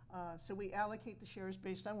 So we allocate the shares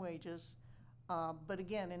based on wages. But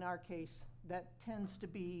again, in our case, that tends to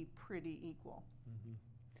be pretty equal. Mm-hmm.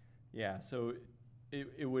 Yeah, so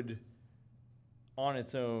it would, on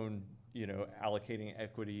its own, allocating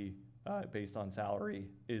equity based on salary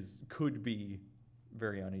could be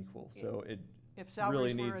very unequal. So it If really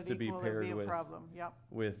salaries were needs to be unequal, there'd paired be a with problem, yep,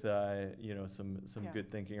 some Yeah. good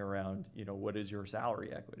thinking around, what is your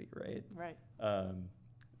salary equity, right? right.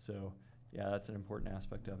 So yeah, that's an important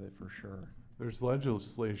aspect of it for sure. There's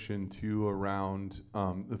legislation too around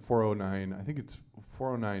the 409, I think it's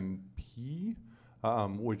 409P,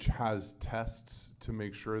 which has tests to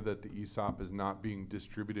make sure that the ESOP is not being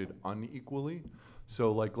distributed unequally.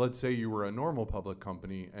 So like, let's say you were a normal public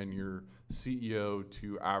company and your CEO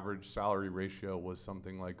to average salary ratio was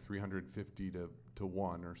something like 350 to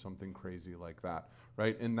 1 or something crazy like that,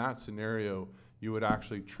 right? In that scenario, you would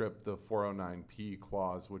actually trip the 409P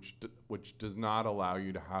clause, which does not allow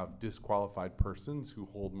you to have disqualified persons who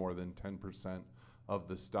hold more than 10% of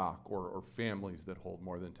the stock, or families that hold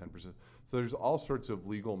more than 10%. So there's all sorts of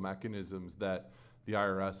legal mechanisms that the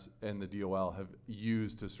IRS and the DOL have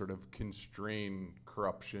used to sort of constrain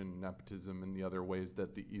corruption, nepotism, and the other ways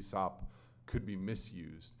that the ESOP could be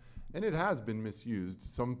misused. And it has been misused.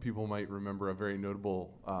 Some people might remember a very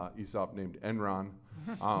notable ESOP named Enron.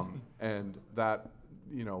 And that,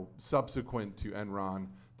 subsequent to Enron,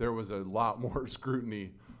 there was a lot more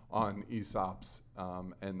scrutiny on ESOPs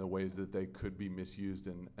and the ways that they could be misused,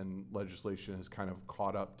 and legislation has kind of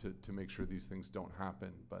caught up to make sure these things don't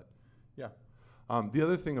happen. But yeah. The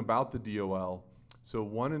other thing about the DOL, so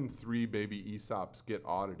 1 in 3 baby ESOPs get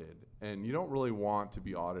audited, and you don't really want to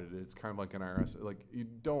be audited. It's kind of like an IRS, like you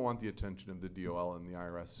don't want the attention of the DOL and the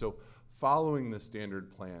IRS. So following the standard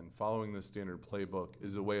plan, following the standard playbook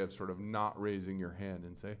is a way of sort of not raising your hand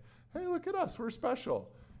and say, hey, look at us, we're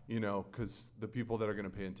special, because the people that are going to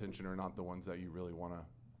pay attention are not the ones that you really want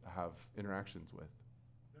to have interactions with.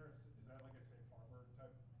 Is that like a safe harbor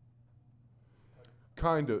type?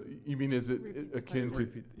 Kind of. You mean, is it Repeat the akin to?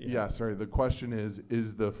 question. Yeah, sorry. The question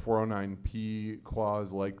is the 409P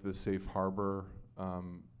clause like the safe harbor? I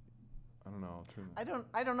don't know.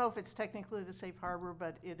 I don't know if it's technically the safe harbor,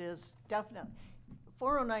 but it is definitely.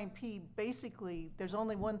 409P, basically, there's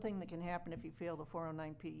only one thing that can happen if you fail the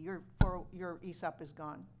 409P. Your ESOP is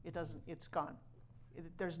gone. It's gone.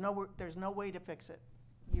 There's no way to fix it.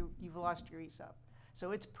 You've lost your ESOP. So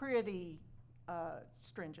it's pretty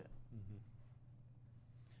stringent. Mm-hmm.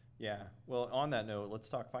 Yeah. Well, on that note, let's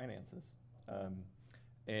talk finances.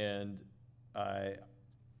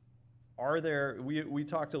 We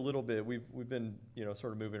talked a little bit. We've been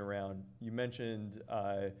sort of moving around. You mentioned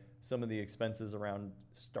some of the expenses around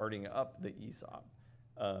starting up the ESOP.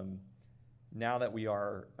 Now that we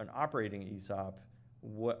are an operating ESOP,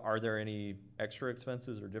 are there any extra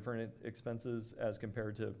expenses or different expenses as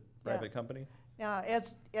compared to private company? Now,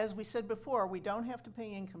 as we said before, we don't have to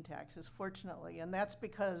pay income taxes, fortunately, and that's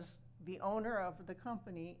because the owner of the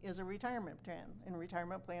company is a retirement plan, and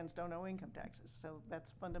retirement plans don't owe income taxes. So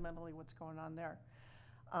that's fundamentally what's going on there.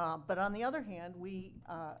 But on the other hand, we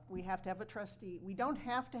have to have a trustee. We don't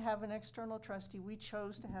have to have an external trustee. We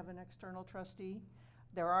chose to have an external trustee.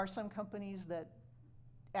 There are some companies that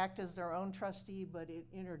act as their own trustee, but it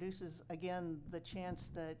introduces, again, the chance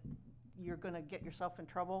that you're going to get yourself in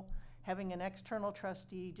trouble. Having an external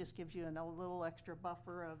trustee just gives you a little extra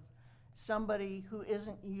buffer of somebody who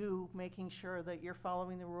isn't you, making sure that you're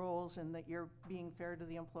following the rules and that you're being fair to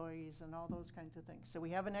the employees and all those kinds of things. So we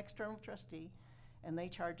have an external trustee, and they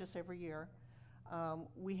charge us every year.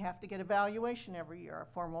 We have to get a valuation every year,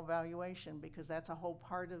 a formal valuation, because that's a whole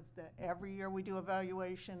part of every year we do a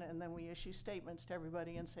valuation, and then we issue statements to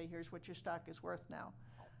everybody and say, here's what your stock is worth now.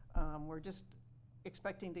 We're just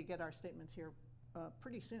expecting to get our statements here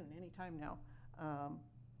pretty soon, anytime now.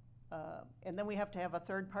 And then we have to have a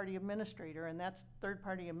third-party administrator, and that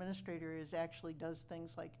third-party administrator actually does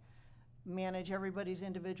things like manage everybody's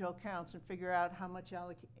individual accounts and figure out how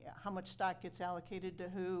much stock gets allocated to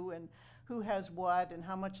who, and who has what, and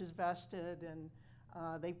how much is vested, and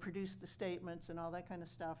they produce the statements and all that kind of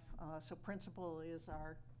stuff. So principal is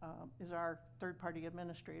our third-party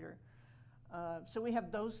administrator. So we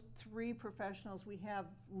have those 3 professionals. We have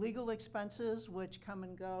legal expenses, which come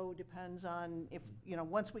and go, depends on if,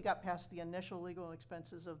 once we got past the initial legal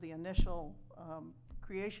expenses of the initial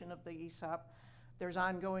creation of the ESOP, there's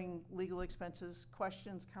ongoing legal expenses.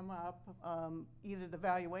 Questions come up. Either the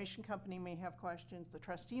valuation company may have questions, the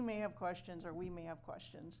trustee may have questions, or we may have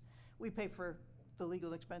questions. We pay for the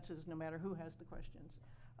legal expenses no matter who has the questions.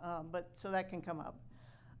 So that can come up.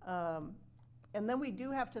 And then we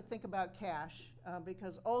do have to think about cash,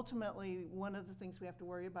 because ultimately one of the things we have to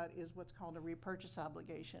worry about is what's called a repurchase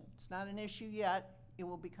obligation. It's not an issue yet. It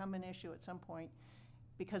will become an issue at some point.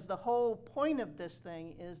 Because the whole point of this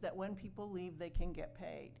thing is that when people leave, they can get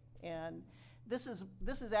paid. And this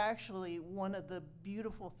is actually one of the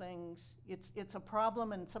beautiful things. It's a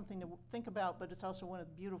problem and something to think about, but it's also one of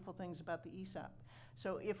the beautiful things about the ESOP.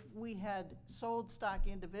 So if we had sold stock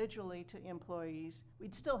individually to employees,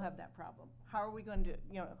 we'd still have that problem. How are we going to,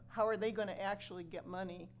 how are they going to actually get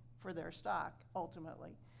money for their stock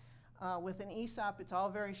ultimately? With an ESOP, it's all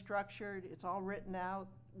very structured, it's all written out,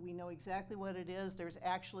 we know exactly what it is. There's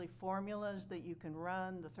actually formulas that you can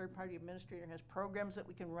run. The third-party administrator has programs that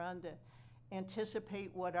we can run to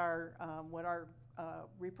anticipate what our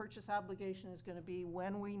repurchase obligation is going to be,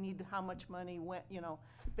 when we need how much money, when,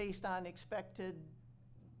 based on expected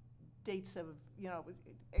dates of,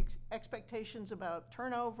 expectations about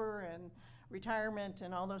turnover and retirement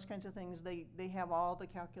and all those kinds of things. They have all the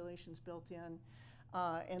calculations built in.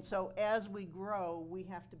 And so as we grow, we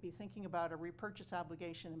have to be thinking about a repurchase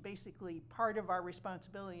obligation. And basically, part of our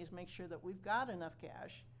responsibility is make sure that we've got enough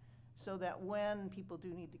cash so that when people do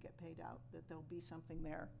need to get paid out, that there'll be something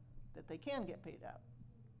there that they can get paid out.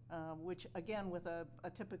 Which, again, with a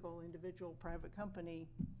typical individual private company,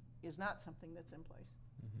 is not something that's in place.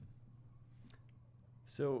 Mm-hmm.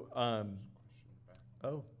 So,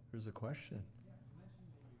 oh, there's a question.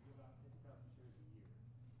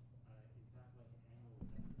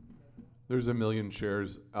 There's 1 million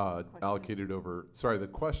shares allocated over, sorry, the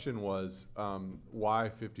question was why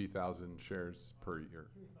 50,000 shares per year?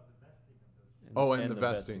 And the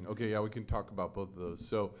vesting. Okay, yeah, we can talk about both of those.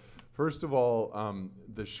 So first of all,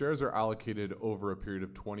 the shares are allocated over a period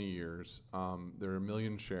of 20 years. There are 1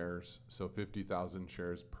 million shares, so 50,000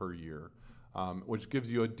 shares per year, which gives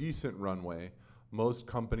you a decent runway. Most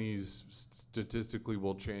companies statistically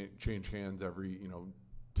will change hands every,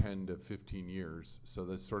 10 to 15 years. So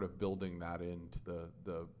that's sort of building that into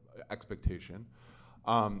the expectation.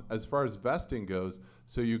 As far as vesting goes,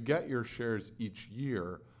 so you get your shares each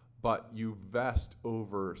year, but you vest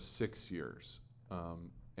over 6 years.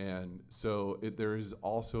 And so there is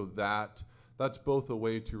also that's both a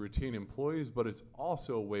way to retain employees, but it's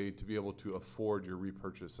also a way to be able to afford your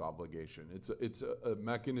repurchase obligation. It's a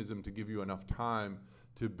mechanism to give you enough time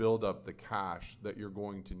to build up the cash that you're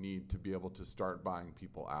going to need to be able to start buying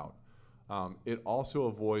people out. It also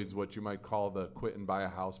avoids what you might call the quit and buy a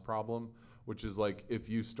house problem, which is like if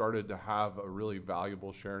you started to have a really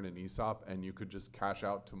valuable share in an ESOP and you could just cash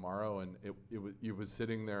out tomorrow, and it was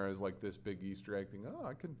sitting there as like this big Easter egg thing.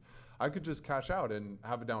 Oh, I could just cash out and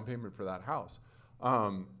have a down payment for that house.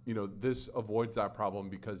 This avoids that problem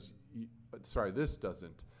because, this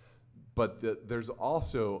doesn't. But there's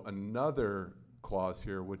also another clause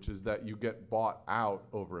here, which is that you get bought out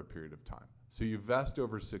over a period of time. So you vest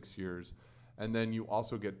over 6 years, and then you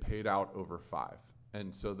also get paid out over 5.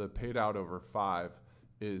 And so the paid out over 5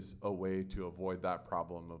 is a way to avoid that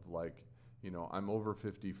problem of like, I'm over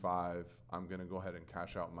 55, I'm gonna go ahead and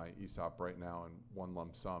cash out my ESOP right now in one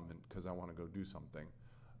lump sum, and because I wanna go do something,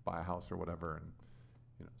 buy a house or whatever,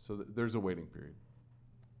 and so there's a waiting period.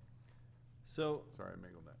 So sorry, I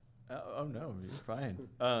mangled that. Oh no, you're fine.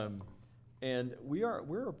 And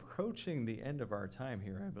we're approaching the end of our time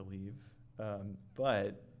here, I believe.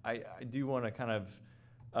 But I do want to kind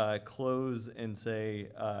of close and say,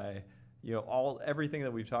 everything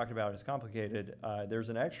that we've talked about is complicated. There's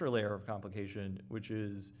an extra layer of complication, which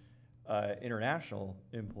is international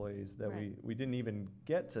employees that Right. we didn't even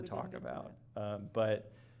get to We talk didn't get to about.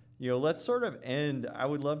 But let's sort of end. I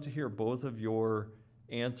would love to hear both of your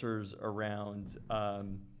answers around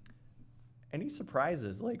any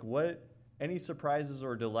surprises, any surprises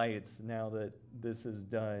or delights now that this is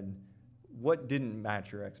done. What didn't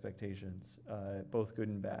match your expectations, both good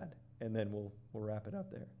and bad? And then we'll wrap it up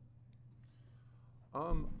there.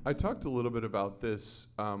 I talked a little bit about this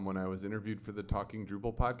when I was interviewed for the Talking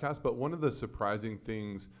Drupal podcast, but one of the surprising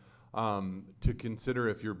things to consider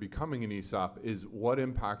if you're becoming an ESOP is what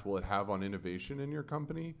impact will it have on innovation in your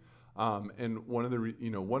company? And one of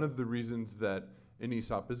the reasons that an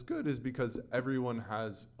ESOP is good is because everyone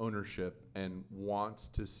has ownership and wants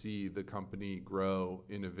to see the company grow,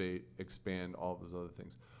 innovate, expand, all those other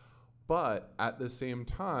things. But at the same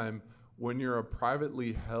time, when you're a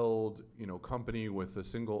privately held, company with a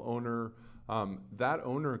single owner, that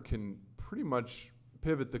owner can pretty much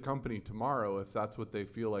pivot the company tomorrow if that's what they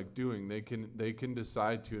feel like doing. They can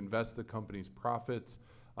decide to invest the company's profits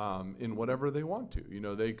in whatever they want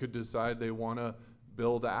to. They could decide they want to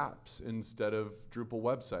build apps instead of Drupal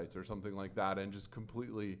websites or something like that, and just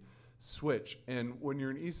completely switch. And when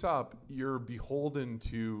you're an ESOP, you're beholden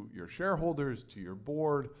to your shareholders, to your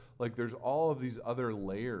board. Like there's all of these other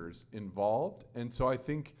layers involved. And so I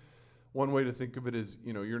think one way to think of it is,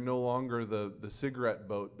 you're no longer the cigarette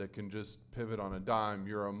boat that can just pivot on a dime.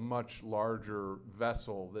 You're a much larger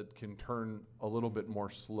vessel that can turn a little bit more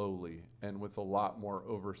slowly and with a lot more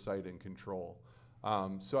oversight and control.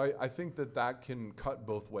 So I think that can cut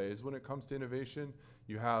both ways when it comes to innovation.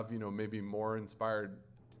 You have, maybe more inspired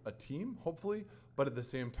a team, hopefully, but at the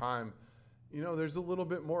same time, there's a little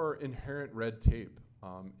bit more inherent red tape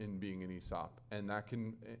in being an ESOP, and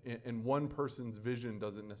and one person's vision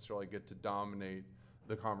doesn't necessarily get to dominate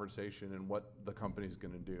the conversation and what the company's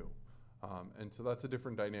going to do, and so that's a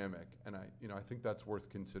different dynamic, and I think that's worth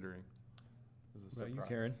considering. What about you,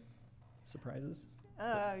 Karen? Surprises?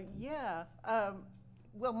 Yeah.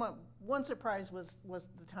 Well, one surprise was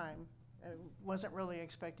the time. I wasn't really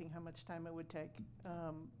expecting how much time it would take,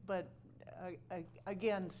 but I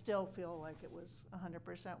again still feel like it was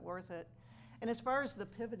 100% worth it. And as far as the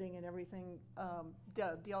pivoting and everything,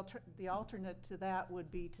 the alternate to that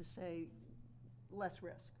would be to say less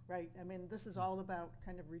risk, right? I mean, this is all about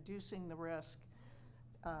kind of reducing the risk,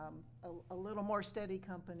 a little more steady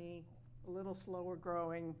company, a little slower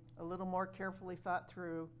growing, a little more carefully thought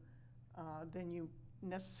through than you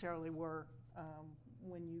necessarily were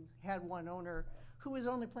when you had one owner who was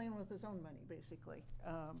only playing with his own money, basically.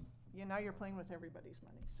 Now you're playing with everybody's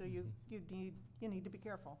money, so you need to be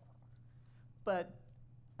careful. But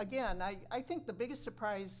again, I think the biggest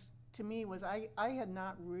surprise to me was I had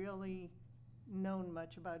not really known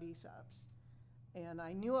much about ESOPs. And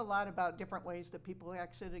I knew a lot about different ways that people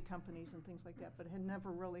exited companies and things like that, but had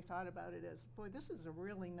never really thought about it as, boy, this is a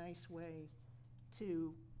really nice way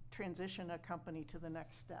to transition a company to the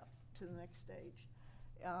next step, to the next stage.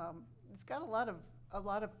 It's got a lot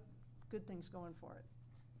of good things going for it.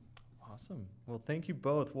 Awesome. Well, thank you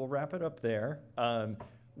both. We'll wrap it up there.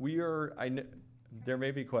 There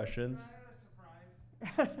may be questions.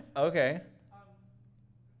 I had a surprise. Okay.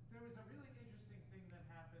 There was a really interesting thing that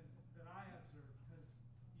happened that I observed because,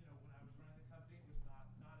 when I was running the company, it was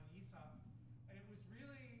not an ESOP, and it was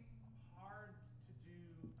really hard to do.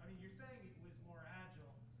 I mean, you're saying it was more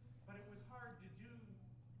agile, but it was hard to do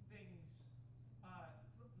things.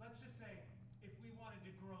 Let's just say if we wanted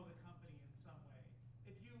to grow the company in some way,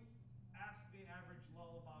 if you asked the average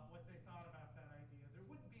Lullabot what they thought about that idea, there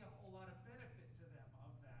wouldn't be a whole lot of benefit to them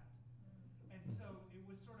of that. And so it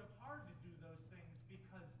was sort of hard to do those things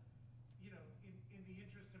because, in the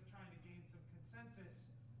interest of trying to gain some consensus,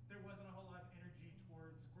 there wasn't a whole lot of energy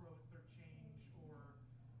towards growth or change or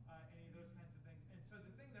any of those kinds of things. And so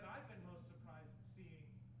the thing that I've been most surprised seeing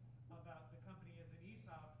about the company as an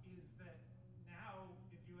ESOP is that now,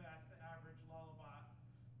 if you ask the average Lullabot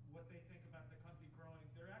what they think about the company growing,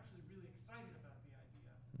 they're actually really excited about the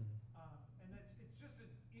idea. And it's just a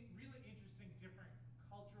really interesting, different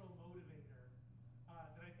cultural motivator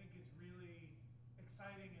that I think is really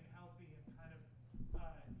exciting and healthy and kind of,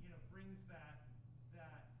 brings that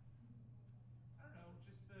I don't know,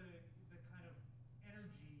 just the kind of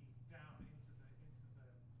energy down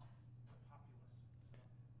into the populace. So.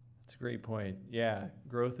 That's a great point. Yeah,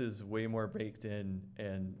 growth is way more baked in,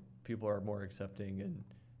 and people are more accepting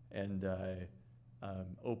and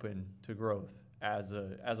open to growth as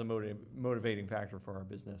a motivating factor for our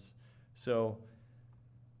business. So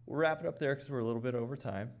we'll wrap it up there because we're a little bit over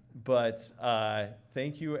time. But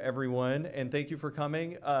thank you, everyone, and thank you for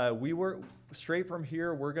coming. We were straight from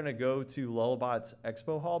here. We're going to go to Lullabot's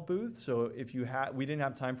Expo Hall booth. So if we didn't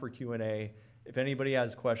have time for Q&A. If anybody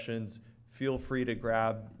has questions, feel free to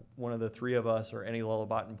grab one of the three of us or any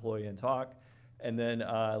Lullabot employee and talk. And then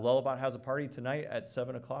Lullabot has a party tonight at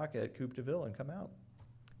 7 o'clock at Coupe de Ville, and come out.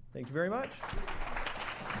 Thank you very much.